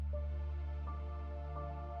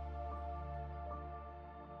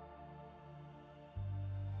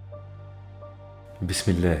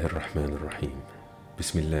بسم الله الرحمن الرحيم.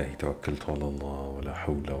 بسم الله توكلت على الله ولا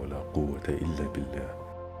حول ولا قوة إلا بالله.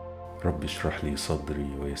 رب اشرح لي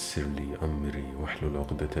صدري ويسر لي أمري واحلل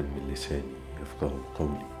عقدة من لساني يفقه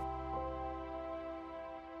قولي.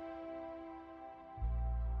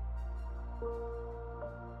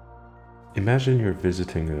 Imagine you're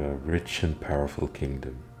visiting a rich and powerful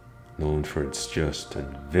kingdom, known for its just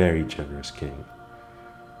and very generous king.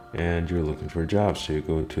 And you're looking for jobs, so you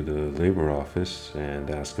go to the labor office and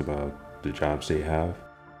ask about the jobs they have.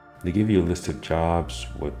 They give you a list of jobs,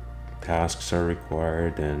 what tasks are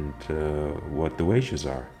required, and what the wages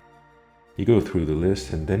are. You go through the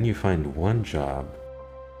list and then you find one job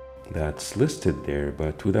that's listed there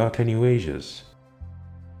but without any wages.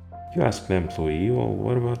 You ask the employee, well,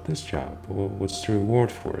 what about this job? Well, what's the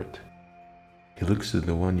reward for it? He looks at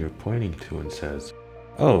the one you're pointing to and says,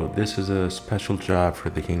 oh, this is a special job for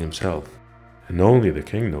the king himself, and only the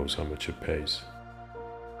king knows how much it pays.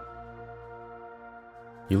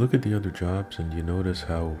 You look at the other jobs and you notice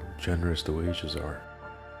how generous the wages are.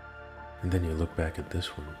 And then you look back at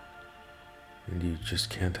this one, and you just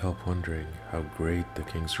can't help wondering how great the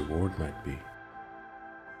king's reward might be.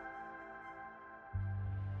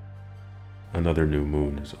 Another new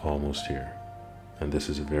moon is almost here, and this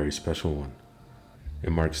is a very special one.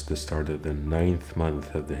 It marks the start of the 9th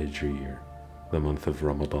month of the Hijri year, the month of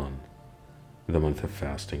Ramadan, the month of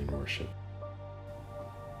fasting and worship.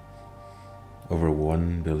 Over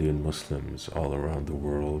 1 billion Muslims all around the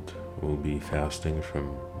world will be fasting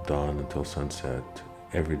from dawn until sunset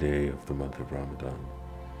every day of the month of Ramadan.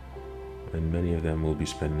 And many of them will be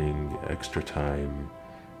spending extra time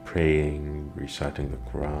praying, reciting the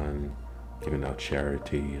Quran, giving out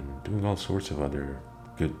charity, and doing all sorts of other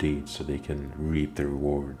good deeds so they can reap the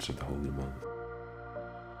rewards of the holy month.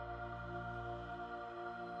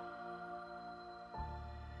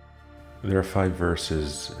 There are 5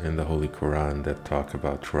 verses in the Holy Quran that talk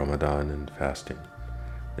about Ramadan and fasting.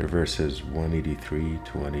 They're verses 183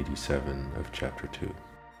 to 187 of chapter 2.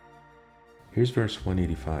 Here's verse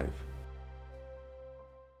 185.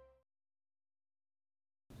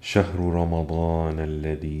 شهر رمضان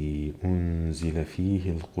الذي أنزل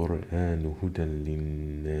فيه القرآن هدى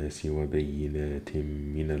للناس وبينات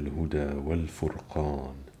من الهدى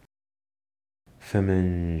والفرقان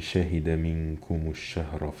فمن شهد منكم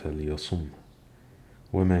الشهر فليصمه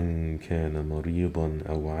ومن كان مريضا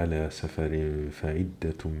أو على سفر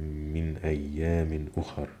فعدة من أيام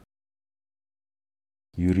أخر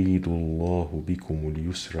يريد الله بكم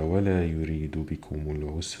اليسر ولا يريد بكم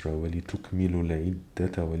العسر ولتكملوا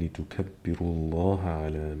العدة ولتكبروا الله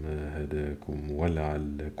على ما هداكم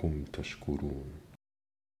ولعلكم تشكرون.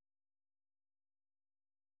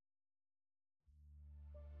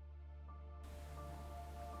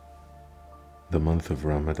 The month of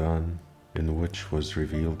Ramadan, in which was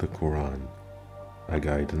revealed the Quran, a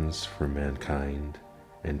guidance for mankind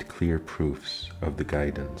and clear proofs of the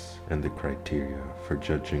guidance and the criteria for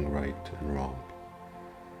judging right and wrong.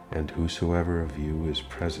 And whosoever of you is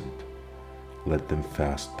present, let them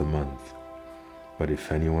fast the month. But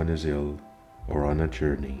if anyone is ill or on a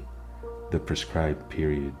journey, the prescribed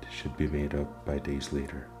period should be made up by days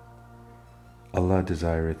later. Allah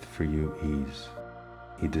desireth for you ease.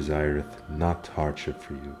 He desireth not hardship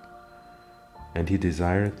for you. And He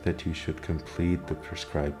desireth that you should complete the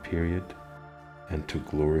prescribed period and to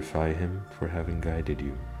glorify Him for having guided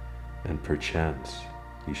you, and perchance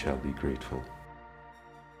He shall be grateful.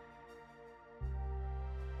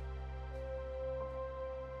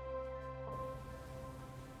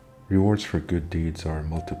 Rewards for good deeds are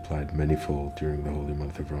multiplied manifold during the holy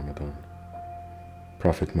month of Ramadan.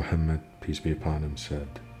 Prophet Muhammad, peace be upon him,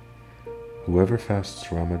 said, whoever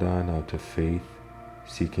fasts Ramadan out of faith,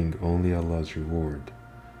 seeking only Allah's reward,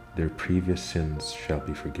 their previous sins shall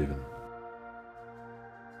be forgiven.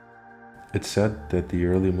 It's said that the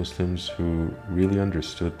early Muslims who really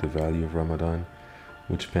understood the value of Ramadan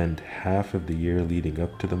would spend half of the year leading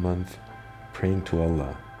up to the month praying to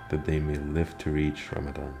Allah that they may live to reach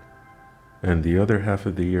Ramadan, and the other half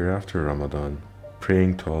of the year after Ramadan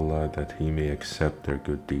praying to Allah that He may accept their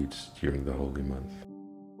good deeds during the holy month.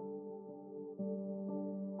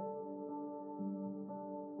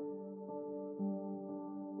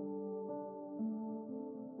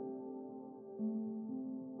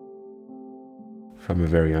 From a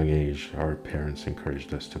very young age, our parents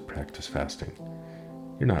encouraged us to practice fasting.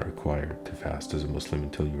 You're not required to fast as a Muslim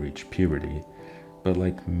until you reach puberty, but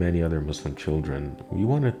like many other Muslim children, we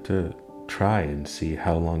wanted to try and see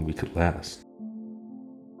how long we could last.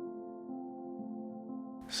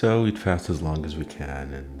 So we'd fast as long as we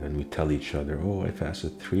can, and then we'd tell each other, oh, I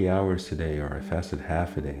fasted 3 hours today, or I fasted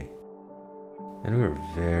half a day. And we were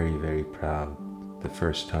very, very proud the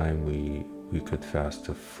first time we could fast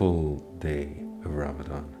a full day of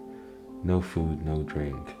Ramadan. No food, no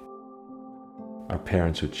drink. Our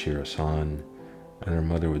parents would cheer us on, and our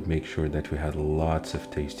mother would make sure that we had lots of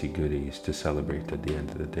tasty goodies to celebrate at the end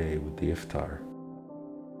of the day with the iftar.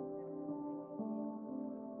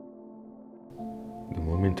 The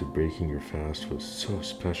moment of breaking your fast was so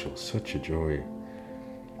special, such a joy,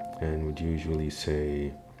 and would usually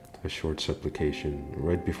say a short supplication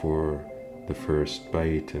right before the first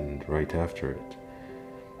bite and right after it.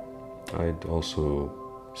 I'd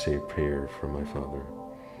also say a prayer for my father.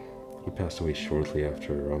 He passed away shortly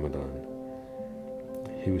after Ramadan.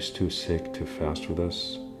 He was too sick to fast with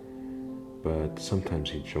us, but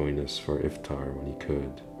sometimes he'd join us for iftar when he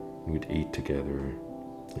could. We'd eat together,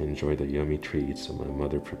 enjoy the yummy treats that my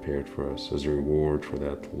mother prepared for us as a reward for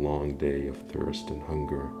that long day of thirst and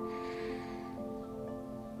hunger.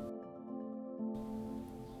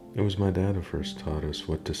 It was my dad who first taught us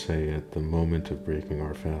what to say at the moment of breaking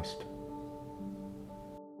our fast.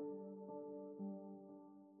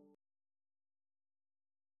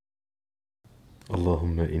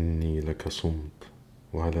 اللهم إني لك صمت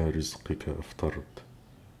وعلى رزقك أفطرت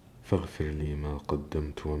فاغفر لي ما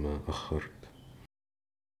قدمت وما أخرت.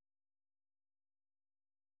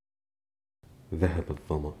 ذهب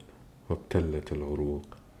الظمأ وابتلت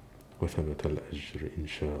العروق وثبت الأجر إن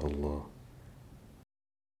شاء الله.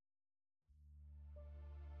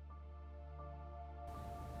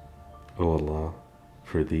 O Allah,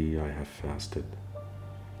 for Thee I have fasted,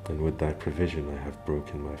 and with Thy provision I have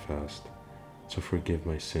broken my fast, so forgive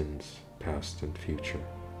my sins, past and future.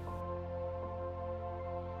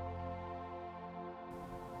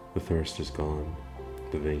 The thirst is gone,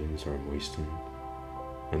 the veins are moistened,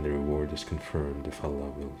 and the reward is confirmed if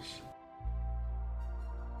Allah wills.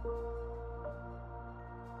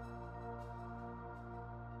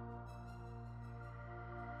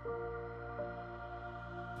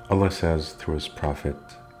 Allah says through His Prophet,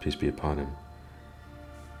 peace be upon him,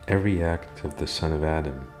 every act of the son of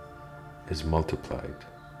Adam is multiplied,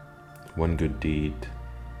 one good deed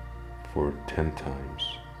for 10 times,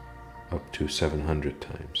 up to 700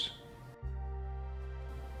 times.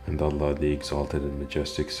 And Allah the Exalted and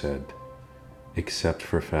Majestic said, except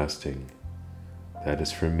for fasting, that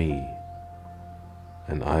is for me,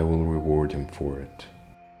 and I will reward him for it.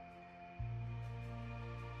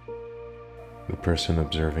 The person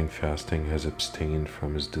observing fasting has abstained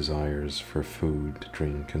from his desires for food,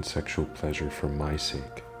 drink, and sexual pleasure for my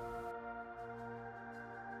sake.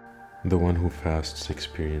 The one who fasts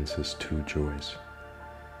experiences 2 joys.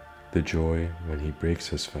 The joy when he breaks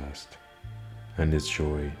his fast, and his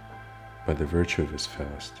joy by the virtue of his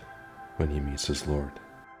fast when he meets his Lord.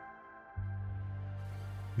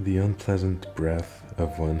 The unpleasant breath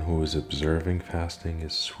of one who is observing fasting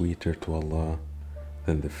is sweeter to Allah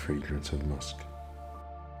than the fragrance of musk.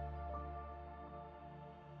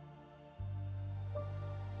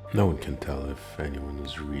 No one can tell if anyone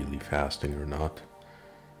is really fasting or not.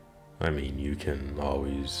 I mean, you can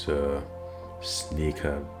always sneak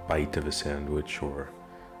a bite of a sandwich or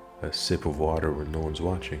a sip of water when no one's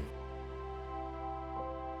watching.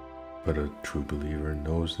 But a true believer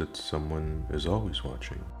knows that someone is always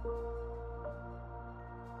watching.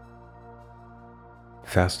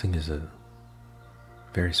 Fasting is a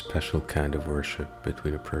very special kind of worship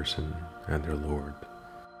between a person and their Lord.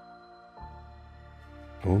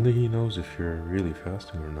 Only He knows if you're really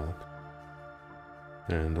fasting or not.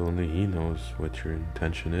 And only He knows what your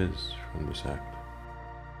intention is from this act.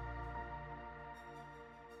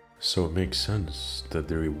 So it makes sense that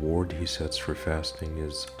the reward He sets for fasting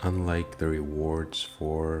is unlike the rewards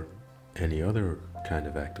for any other kind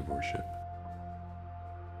of act of worship.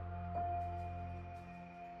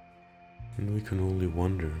 And we can only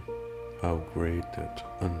wonder how great that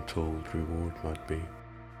untold reward might be.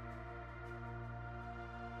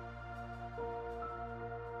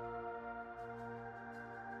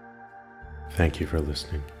 Thank you for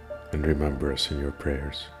listening, and remember us in your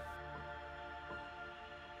prayers.